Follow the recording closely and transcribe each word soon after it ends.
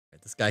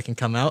This guy can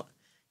come out.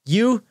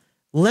 You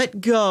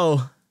let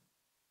go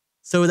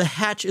so the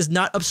hatch is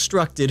not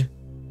obstructed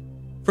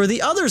for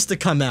the others to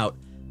come out.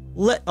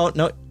 Oh,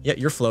 no. Yeah,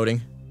 you're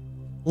floating.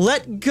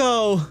 Let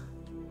go.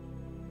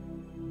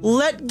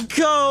 Let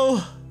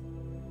go.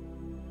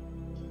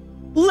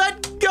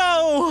 Let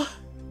go.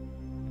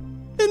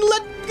 And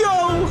let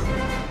go.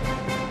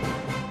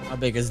 How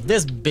big is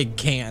this big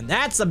can?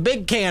 That's a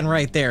big can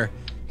right there.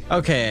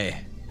 Okay.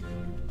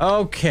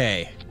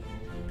 Okay.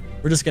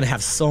 We're just gonna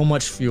have so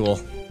much fuel.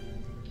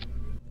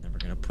 And we're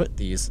gonna put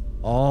these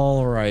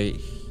all right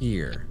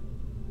here.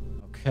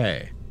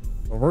 Okay.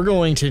 But we're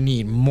going to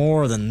need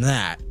more than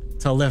that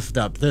to lift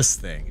up this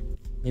thing.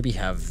 Maybe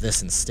have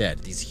this instead.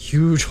 These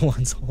huge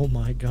ones. Oh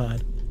my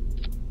god.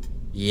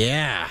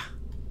 Yeah.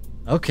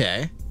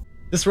 Okay.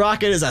 This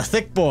rocket is a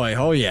thick boy.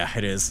 Oh yeah,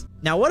 it is.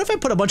 Now what if I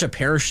put a bunch of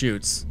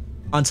parachutes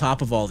on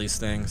top of all these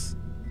things?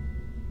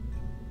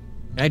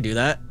 Can I do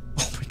that?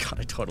 Oh my god,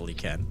 I totally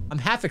can. I'm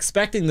half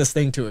expecting this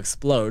thing to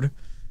explode.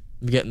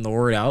 I'm getting the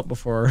word out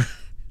before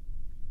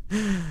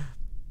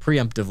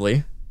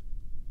preemptively.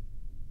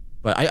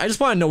 But I just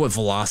want to know what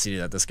velocity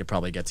that this could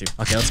probably get to.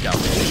 Okay, let's go.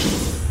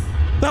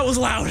 That was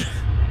loud.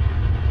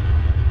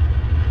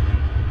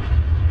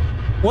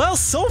 Well,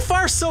 so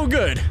far so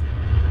good.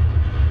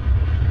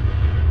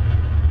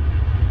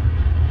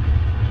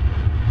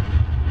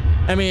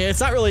 I mean, it's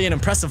not really an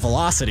impressive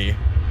velocity,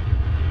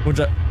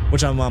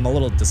 which I'm a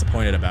little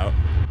disappointed about.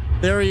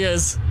 There he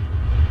is.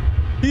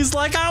 He's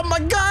like, oh my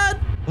god!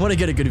 I want to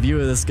get a good view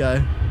of this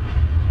guy.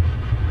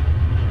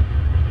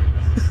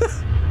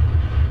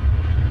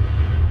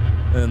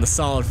 And the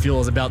solid fuel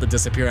is about to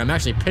disappear. I'm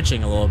actually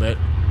pitching a little bit.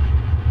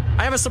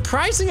 I have a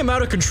surprising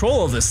amount of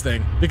control of this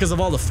thing because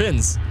of all the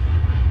fins.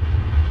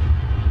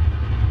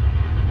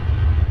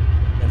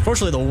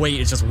 Unfortunately, the weight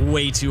is just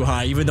way too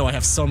high, even though I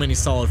have so many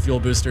solid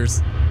fuel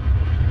boosters.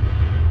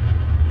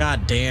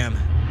 God damn.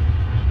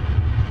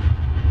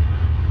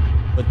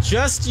 But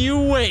just you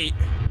wait.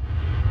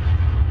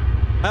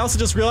 I also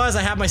just realized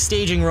I have my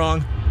staging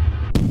wrong.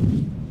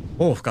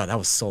 Oh god, that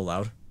was so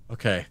loud.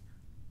 Okay.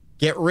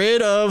 Get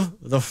rid of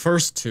the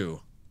first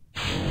two.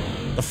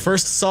 The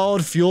first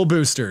solid fuel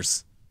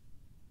boosters.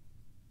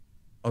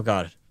 Oh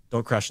god,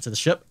 don't crash into the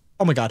ship.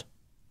 Oh my god.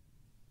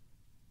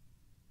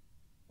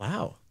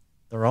 Wow.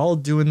 They're all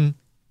doing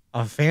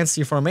a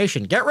fancy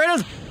formation. Get rid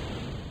of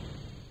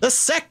the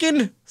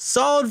second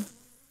solid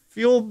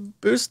fuel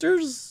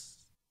boosters?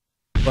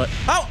 But,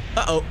 oh,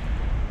 uh-oh.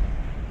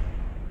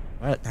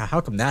 What?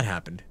 How come that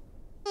happened?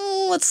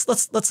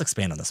 Let's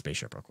expand on the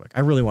spaceship real quick.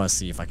 I really want to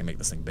see if I can make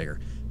this thing bigger.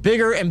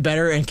 Bigger and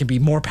better and can be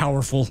more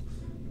powerful.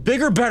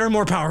 Bigger, better,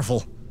 more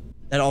powerful.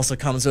 That also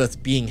comes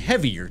with being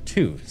heavier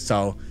too.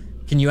 So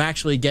can you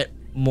actually get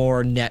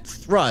more net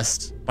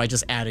thrust by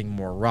just adding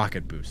more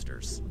rocket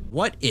boosters?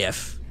 What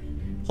if,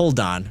 hold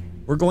on,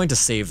 we're going to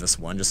save this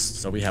one just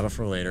so we have it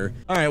for later.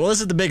 All right, well, this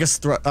is the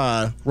biggest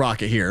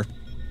rocket here.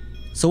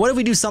 So what if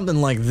we do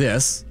something like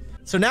this?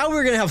 So now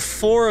we're gonna have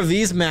 4 of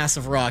these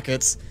massive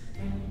rockets.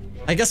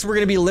 I guess we're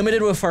gonna be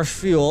limited with our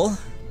fuel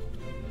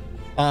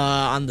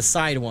on the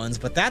side ones,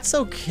 but that's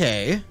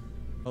okay.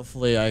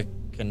 Hopefully I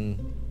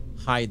can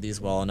hide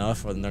these well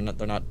enough and they're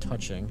not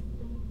touching.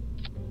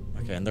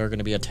 Okay, and they're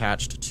gonna be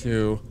attached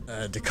to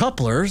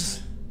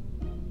decouplers.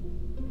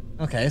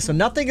 Okay, so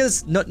nothing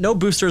is, no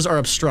boosters are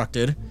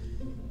obstructed.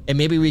 And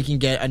maybe we can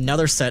get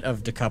another set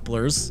of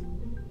decouplers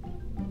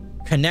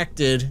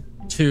connected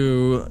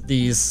to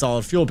these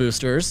solid fuel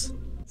boosters.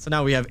 So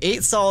now we have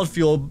 8 solid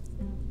fuel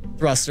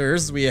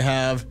thrusters. We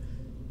have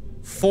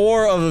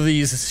 4 of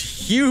these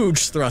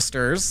huge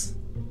thrusters.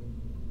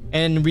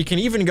 And we can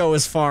even go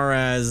as far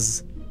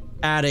as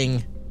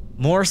adding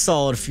more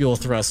solid fuel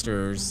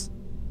thrusters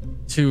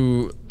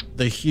to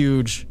the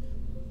huge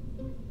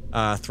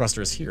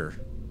thrusters here.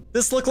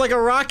 This look like a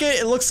rocket?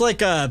 It looks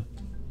like a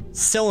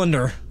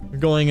cylinder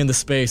going into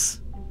space.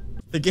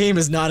 The game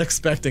is not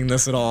expecting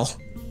this at all.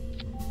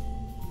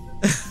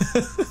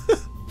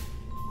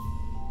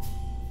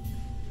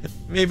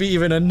 Maybe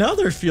even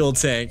another fuel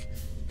tank,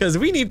 because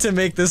we need to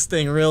make this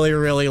thing really,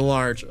 really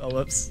large. Oh,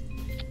 whoops.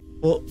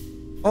 Well,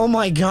 oh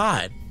my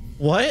god.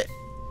 What?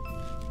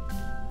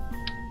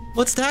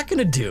 What's that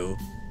gonna do?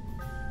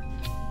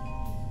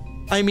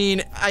 I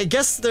mean, I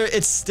guess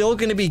it's still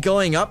gonna be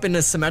going up in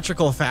a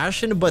symmetrical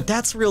fashion, but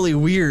that's really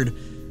weird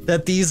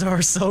that these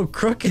are so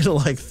crooked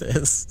like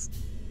this.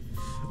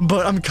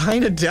 But I'm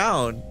kind of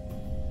down.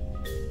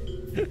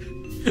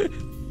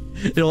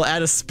 It'll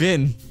add a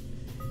spin.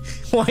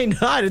 Why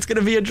not? It's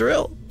gonna be a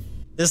drill.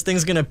 This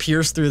thing's gonna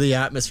pierce through the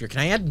atmosphere. Can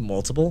I add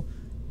multiple?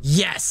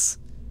 Yes!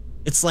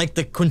 It's like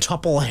the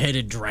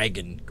quintuple-headed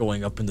dragon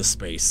going up into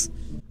space.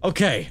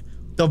 Okay,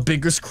 the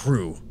biggest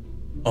crew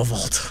of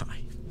all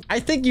time. I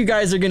think you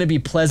guys are gonna be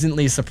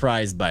pleasantly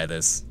surprised by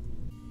this.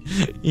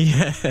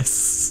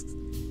 Yes.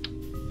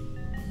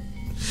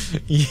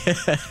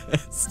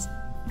 Yes.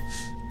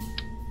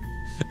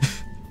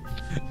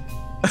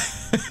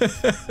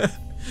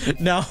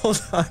 Now,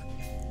 hold on.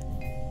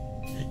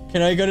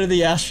 Can I go to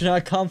the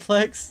astronaut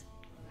complex?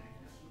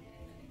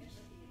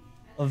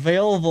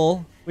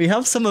 Available We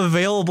have some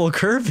available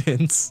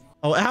Kerbins.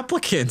 Oh,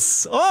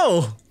 applicants.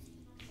 Oh,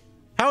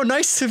 how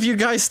nice of you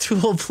guys to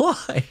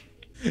apply.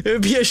 It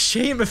would be a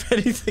shame if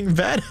anything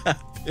bad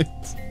happened.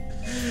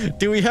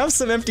 Do we have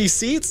some empty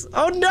seats?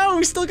 Oh no,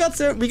 we still got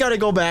some. We gotta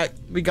go back.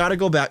 We gotta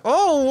go back.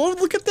 Oh,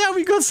 look at that.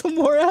 We got some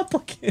more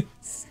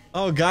applicants.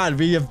 Oh God,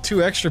 we have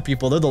 2 extra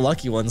people. They're the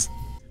lucky ones.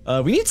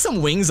 We need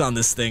some wings on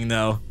this thing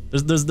though.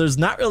 There's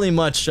not really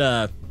much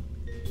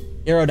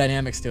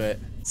aerodynamics to it.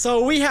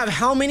 So we have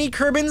how many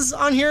Kerbins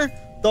on here?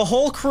 The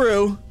whole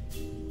crew.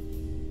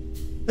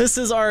 This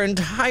is our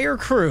entire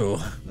crew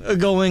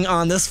going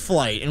on this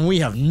flight, and we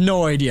have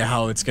no idea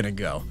how it's gonna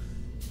go.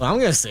 Well, I'm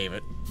gonna save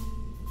it.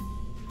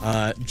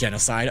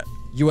 Genocide.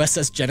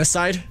 USS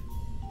Genocide.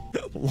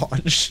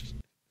 Launch.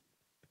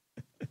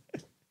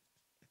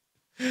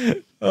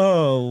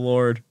 Oh,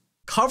 Lord.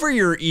 Cover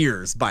your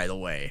ears, by the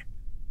way.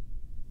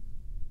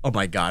 Oh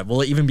my God,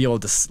 will it even be able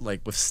to,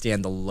 like,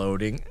 withstand the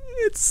loading?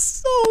 It's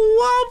so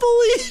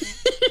wobbly.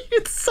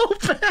 It's so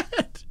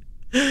bad.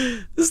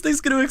 This thing's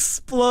gonna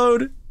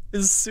explode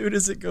as soon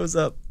as it goes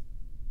up.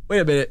 Wait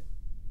a minute.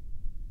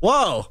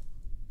 Whoa.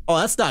 Oh,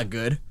 that's not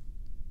good.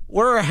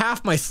 Where are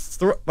half my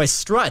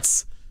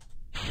struts?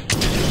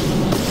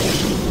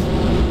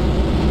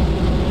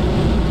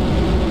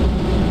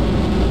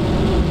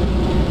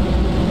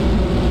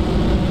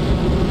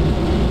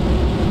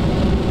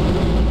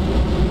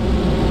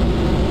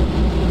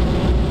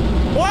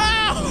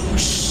 Wow!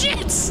 Shit!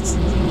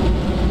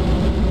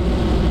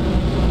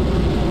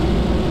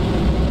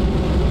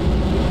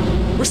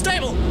 We're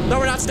stable. No,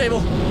 we're not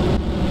stable.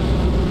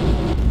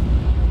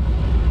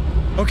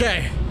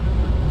 Okay.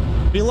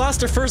 We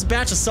lost our first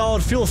batch of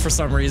solid fuel for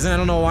some reason. I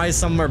don't know why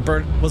some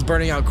was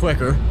burning out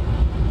quicker.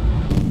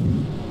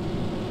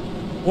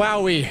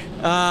 Wowee.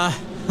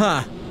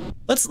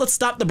 Let's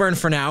stop the burn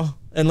for now,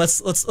 and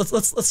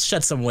let's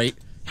shed some weight.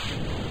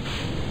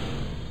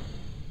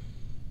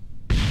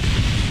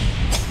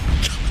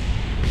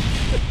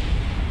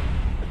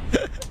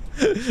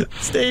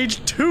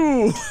 Stage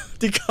 2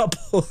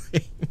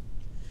 decoupling.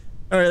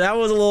 All right, that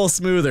was a little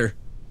smoother.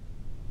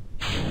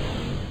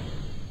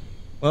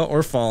 Well,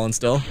 we're falling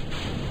still.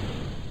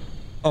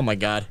 Oh my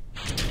God.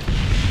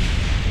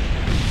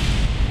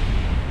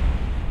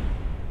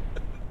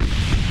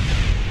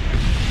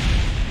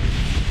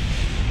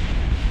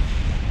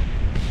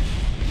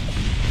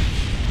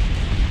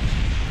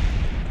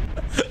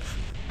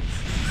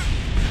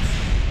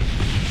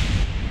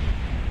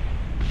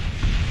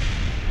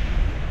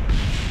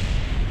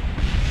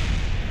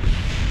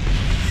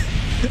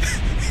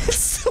 It's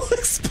still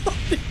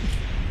exploding.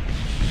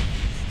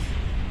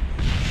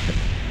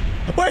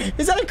 Wait,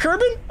 is that a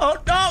Kerbin? Oh,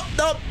 no,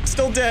 no,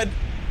 still dead.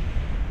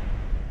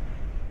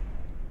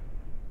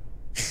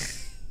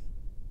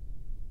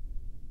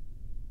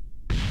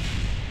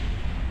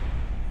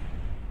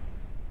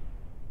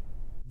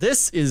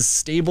 This is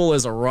stable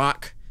as a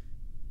rock.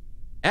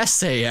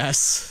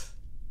 SAS.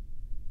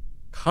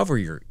 Cover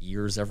your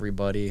ears,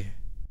 everybody.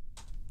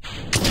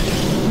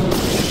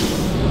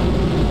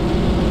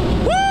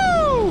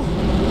 Woo!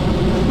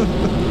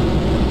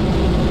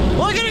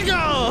 Look at it go!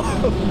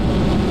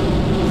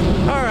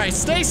 All right,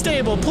 stay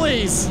stable,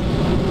 please.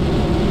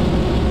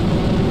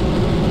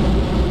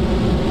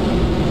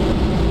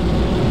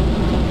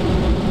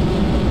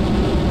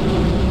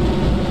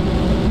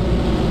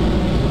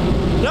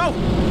 No!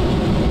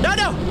 No,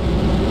 no!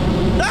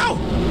 No!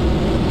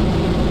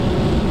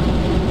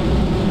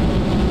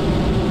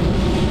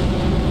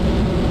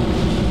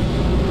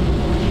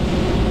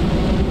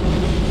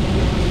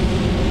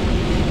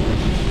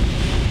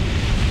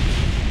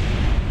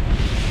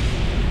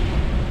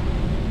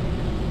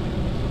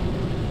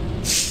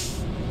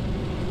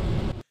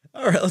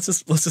 All right, let's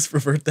just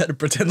revert that and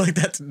pretend like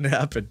that didn't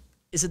happen.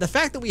 Is it the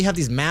fact that we have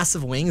these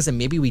massive wings and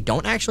maybe we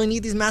don't actually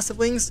need these massive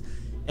wings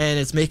and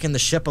it's making the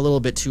ship a little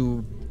bit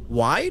too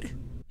wide?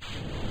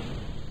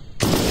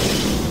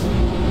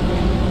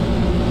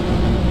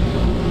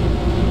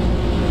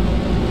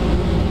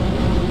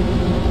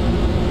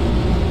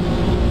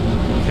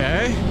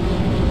 Okay.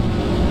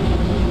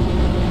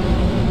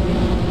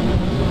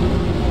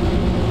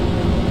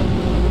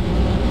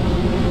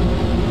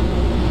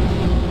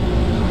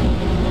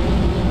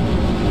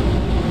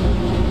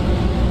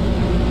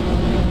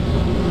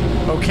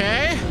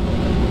 Okay.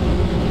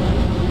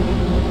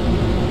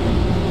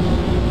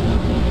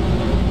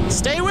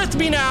 Stay with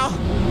me now.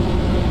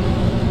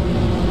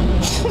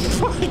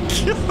 Oh my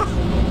God.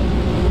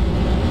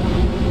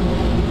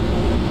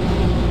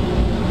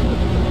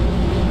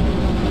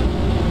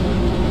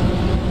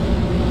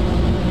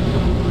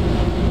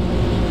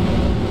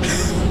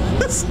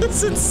 This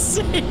is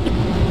insane.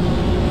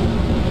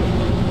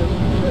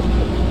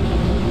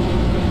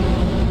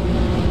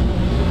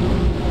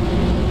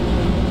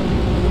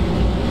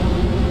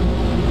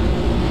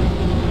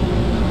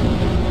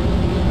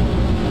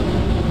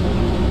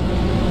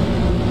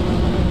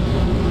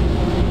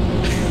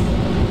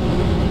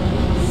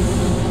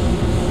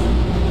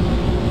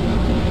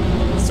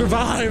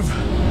 Survive!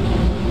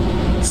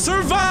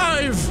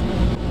 Survive!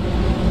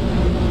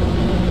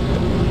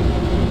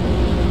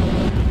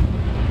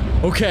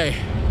 Okay.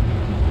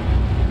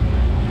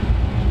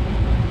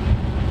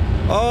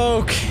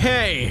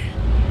 Okay.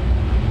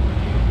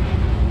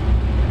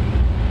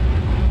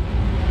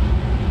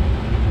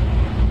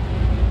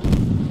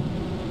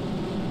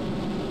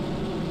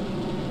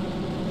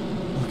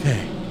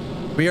 Okay.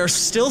 We are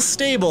still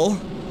stable,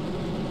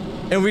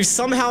 and we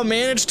somehow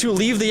managed to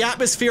leave the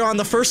atmosphere on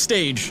the first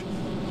stage.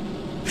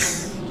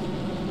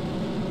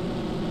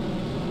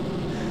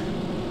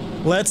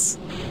 Let's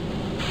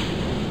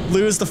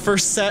lose the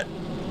first set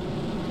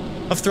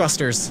of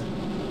thrusters.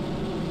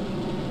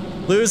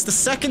 Lose the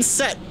second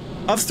set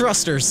of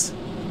thrusters.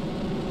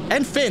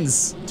 And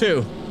fins,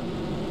 too.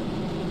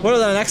 What are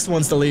the next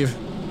ones to leave?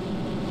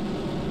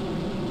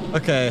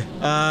 Okay,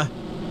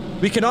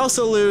 we can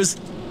also lose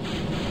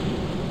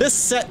this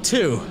set,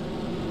 too.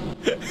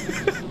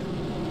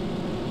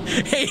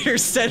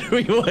 Haters said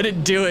we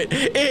wouldn't do it.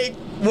 It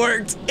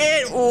worked.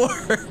 It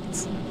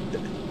worked.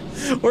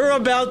 We're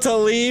about to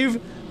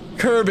leave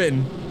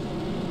Kerbin.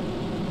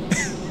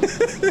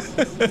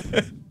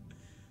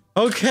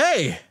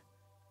 Okay.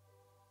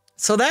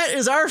 So that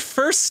is our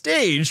first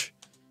stage.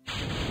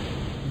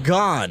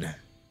 Gone.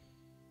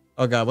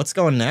 Oh god, what's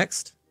going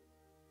next?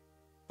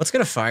 What's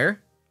gonna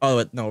fire?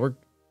 Oh, no,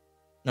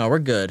 we're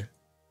good.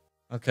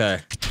 Okay.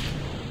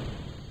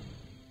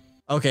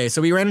 Okay,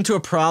 so we ran into a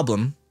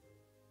problem.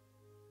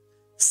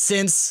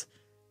 Since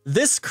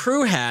this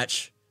crew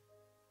hatch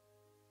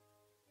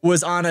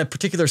was on a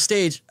particular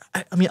stage,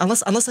 I mean,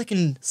 unless I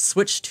can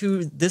switch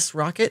to this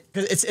rocket,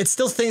 it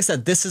still thinks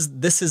that this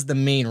is the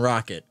main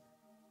rocket.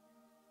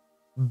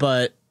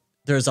 But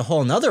there's a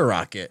whole nother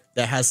rocket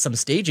that has some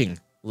staging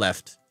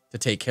left to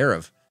take care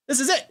of. This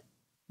is it.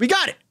 We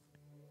got it.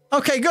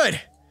 Okay, good.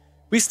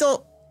 We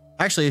still,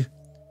 actually,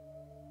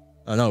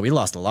 oh no, we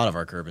lost a lot of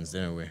our Kerbins,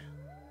 didn't we?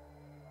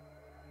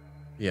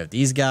 We have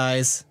these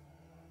guys.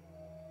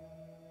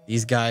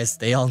 These guys,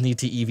 they all need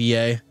to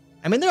EVA.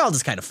 I mean, they're all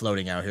just kind of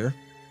floating out here.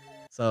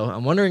 So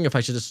I'm wondering if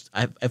I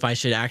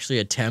should actually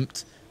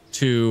attempt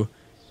to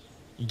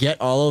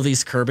get all of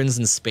these Kerbins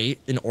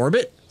in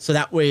orbit, so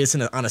that way it's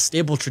on a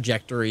stable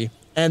trajectory,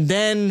 and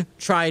then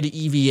try to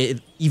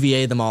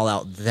EVA them all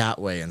out that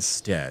way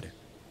instead.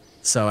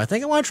 So I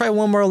think I want to try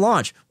one more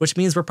launch, which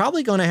means we're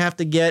probably going to have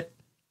to get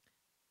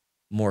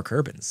more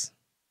Kerbins.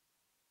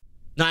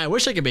 Now, I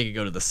wish I could make it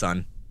go to the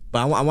sun, but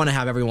I want to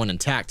have everyone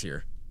intact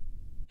here.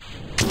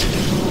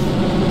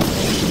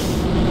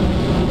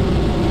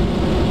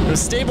 It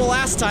was stable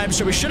last time,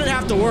 so we shouldn't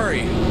have to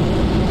worry.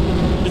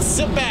 Let's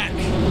sit back.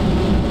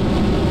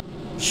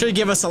 Should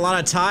give us a lot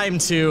of time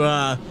to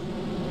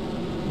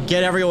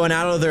get everyone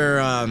out of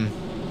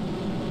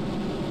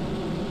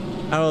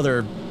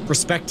their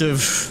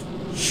respective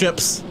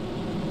ships.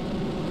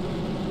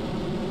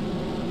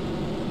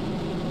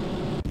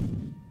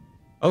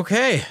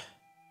 Okay.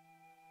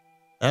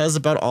 That is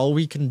about all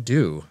we can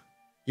do.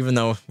 Even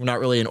though we're not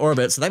really in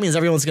orbit, so that means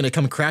everyone's gonna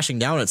come crashing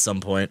down at some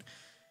point.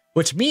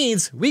 Which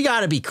means we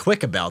gotta be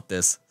quick about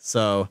this.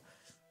 So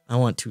I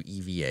want to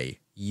EVA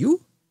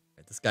you.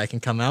 This guy can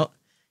come out.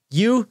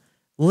 You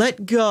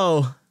let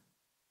go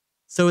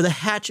so the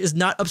hatch is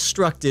not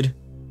obstructed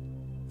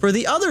for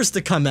the others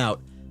to come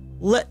out.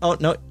 Oh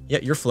no, yeah,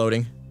 you're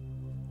floating.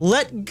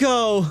 Let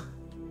go.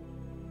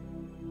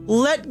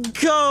 Let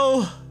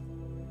go.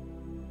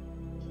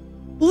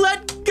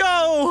 Let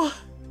go.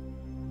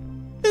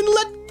 And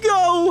let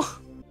go.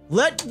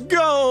 Let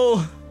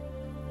go.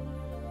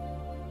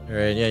 All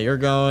right, yeah, you're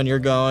going. You're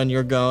going.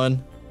 You're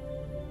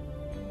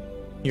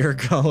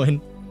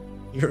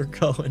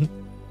going.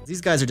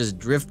 These guys are just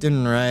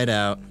drifting right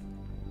out.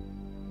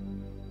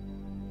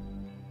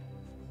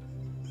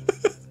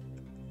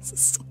 This is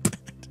so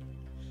bad.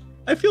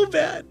 I feel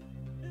bad.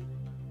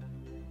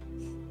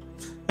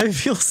 I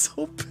feel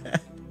so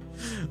bad.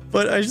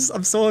 But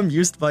I'm so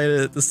amused by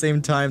it at the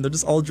same time. They're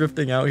just all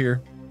drifting out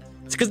here.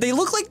 It's because they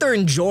look like they're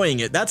enjoying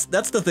it. That's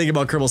the thing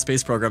about Kerbal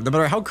Space Program. No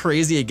matter how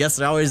crazy it gets,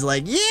 they're always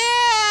like,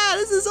 yeah,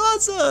 this is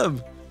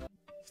awesome.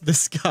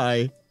 This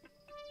guy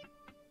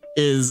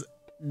is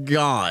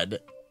gone.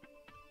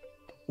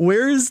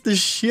 Where is the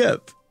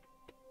ship?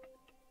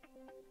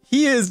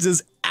 He is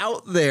just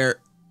out there.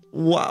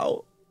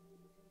 Wow.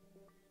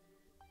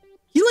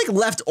 He like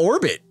left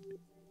orbit.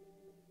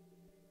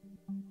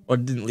 Or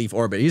didn't leave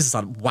orbit. He's just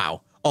on,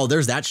 wow. Oh,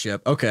 there's that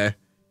ship. Okay.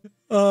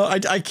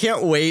 I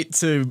can't wait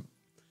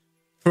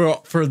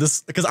for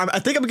this, because I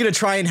think I'm gonna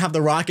try and have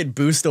the rocket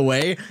boost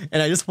away,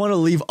 and I just want to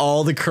leave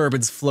all the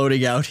Kerbins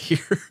floating out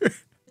here.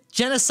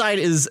 Genocide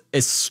is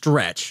a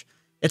stretch.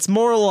 It's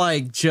more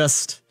like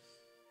just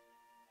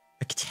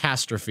a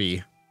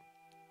catastrophe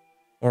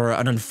or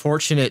an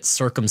unfortunate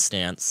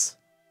circumstance.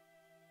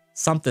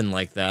 Something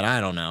like that. I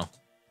don't know.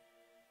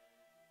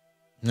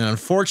 An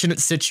unfortunate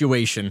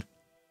situation.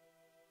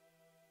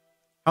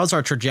 How's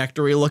our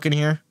trajectory looking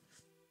here?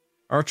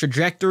 Our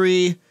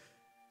trajectory...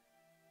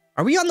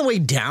 Are we on the way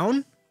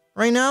down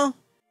right now?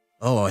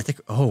 Oh, I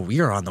think... Oh,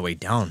 we are on the way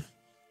down.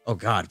 Oh,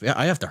 God.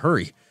 I have to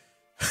hurry.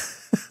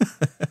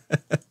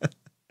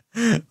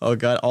 Oh,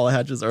 God. All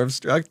hatches are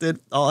obstructed.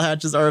 All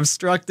hatches are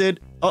obstructed.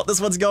 Oh, this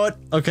one's going.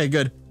 Okay,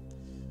 good.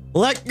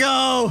 Let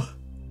go!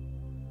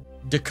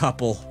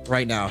 Decouple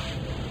right now.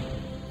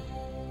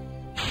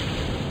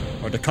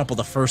 Or decouple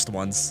the first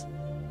ones.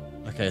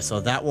 Okay, so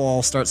that will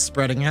all start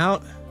spreading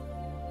out.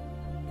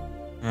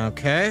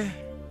 Okay.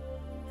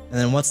 And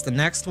then what's the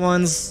next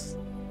ones?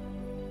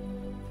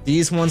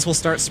 These ones will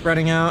start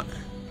spreading out.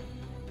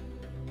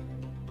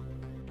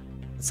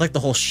 It's like the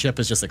whole ship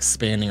is just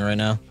expanding right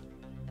now.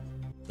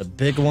 The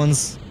big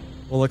ones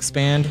will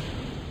expand.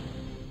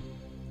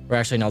 Or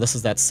actually, no, this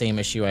is that same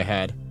issue I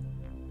had.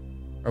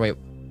 Or wait.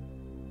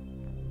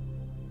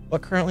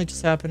 What currently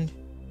just happened?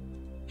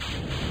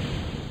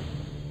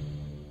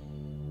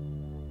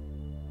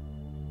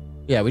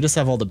 Yeah, we just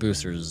have all the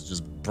boosters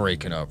just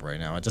breaking up right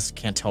now. I just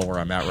can't tell where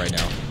I'm at right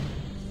now.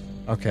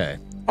 Okay.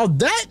 Oh,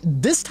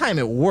 this time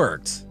it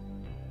worked.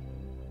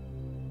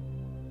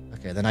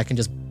 Okay, then I can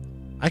just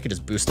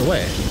boost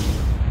away.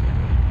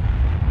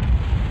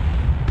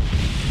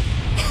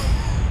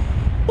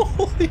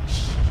 Holy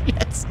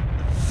shit.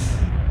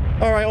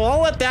 All right, well,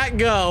 I'll let that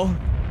go.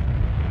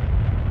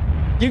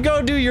 You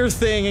go do your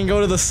thing and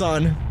go to the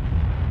sun.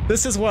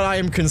 This is what I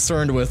am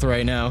concerned with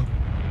right now.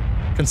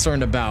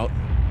 Concerned about.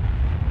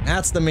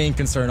 That's the main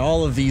concern,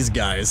 all of these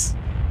guys.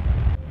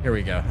 Here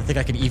we go. I think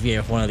I can EVA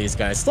with one of these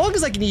guys. As long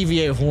as I can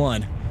EVA with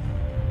one,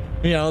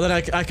 you know, then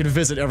I can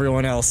visit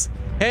everyone else.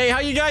 Hey, how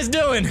you guys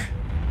doing?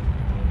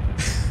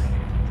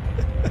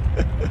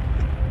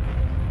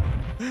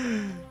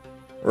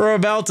 We're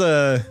about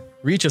to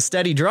reach a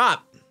steady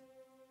drop.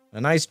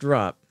 A nice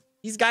drop.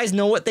 These guys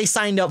know what they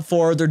signed up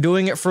for. They're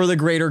doing it for the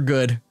greater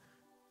good.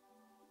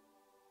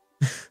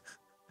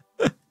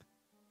 I'm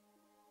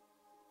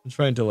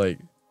trying to, like,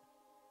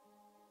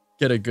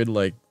 get a good,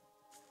 like,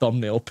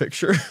 thumbnail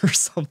picture or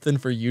something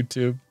for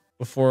YouTube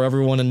before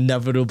everyone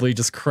inevitably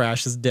just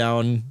crashes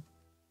down.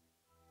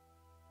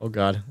 Oh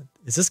god.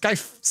 Is this guy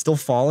still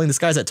falling? This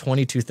guy's at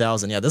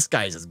 22,000. Yeah, this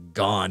guy's just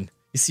gone.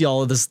 You see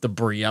all of this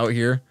debris out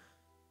here?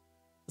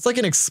 It's like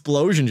an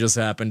explosion just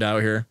happened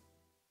out here.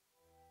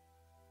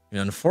 An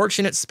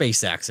unfortunate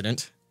space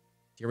accident.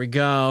 Here we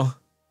go.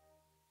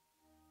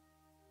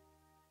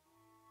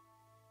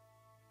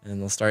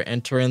 And they'll start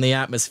entering the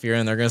atmosphere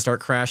and they're going to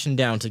start crashing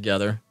down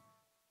together.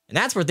 And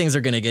that's where things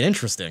are going to get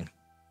interesting.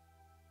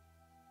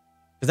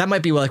 Because that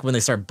might be like when they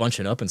start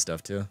bunching up and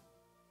stuff too.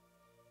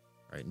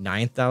 All right,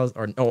 9,000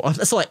 or no, I'm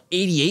still at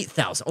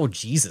 88,000. Oh,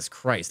 Jesus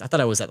Christ. I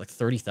thought I was at like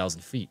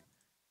 30,000 feet.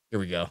 Here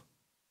we go.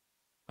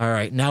 All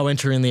right, now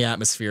entering the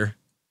atmosphere.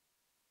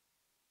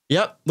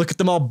 Yep, look at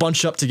them all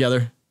bunch up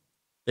together.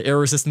 The air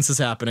resistance is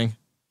happening.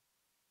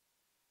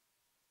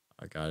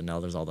 Oh god, now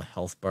there's all the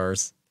health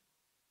bars.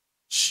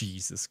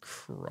 Jesus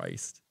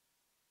Christ.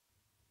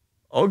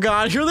 Oh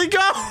god, here they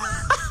go!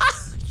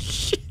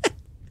 Shit.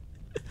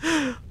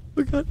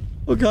 Oh god,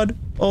 oh god.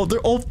 Oh, they're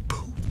all...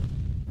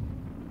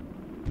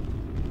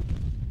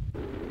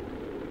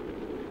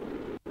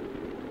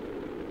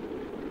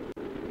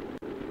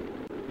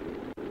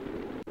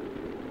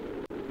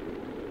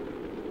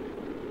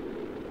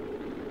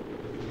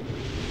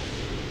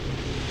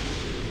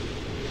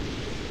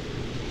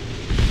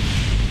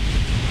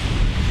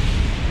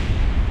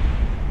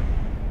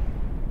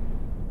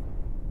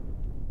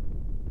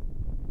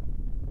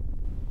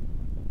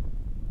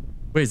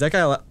 Wait, is that guy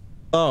alive?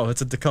 Oh,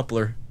 it's a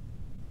decoupler.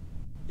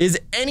 Is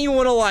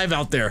anyone alive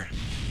out there?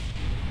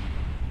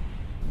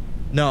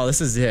 No, this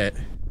is it.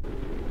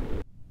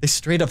 They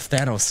straight up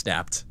Thanos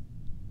snapped.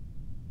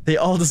 They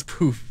all just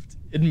poofed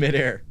in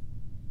midair.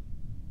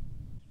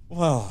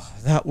 Well,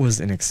 that was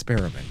an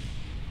experiment.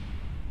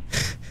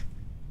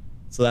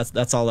 So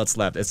that's all that's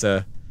left. It's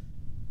a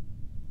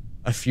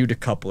few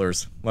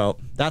decouplers. Well,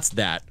 that's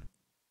that.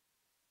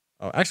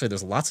 Oh, actually,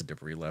 there's lots of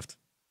debris left.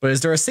 But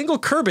is there a single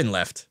Kerbin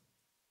left?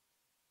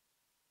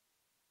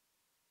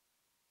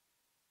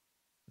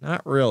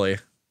 Not really.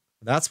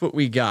 That's what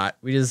we got.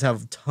 We just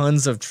have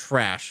tons of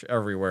trash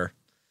everywhere.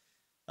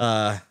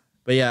 But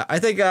yeah, I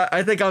think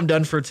I'm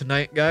done for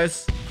tonight,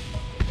 guys.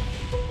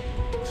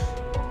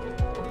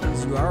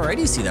 You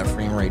already see that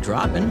frame rate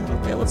dropping.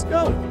 Okay, let's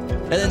go.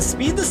 And then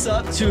speed this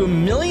up to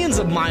millions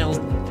of miles,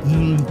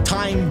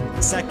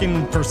 time,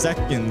 second per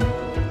second.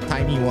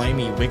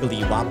 Timey-wimey,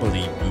 wiggly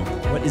wobbly.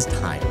 What is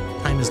time?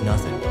 Time is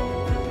nothing.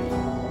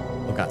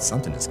 Oh god,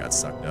 something just got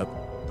sucked up.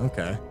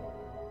 Okay.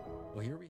 Well, here we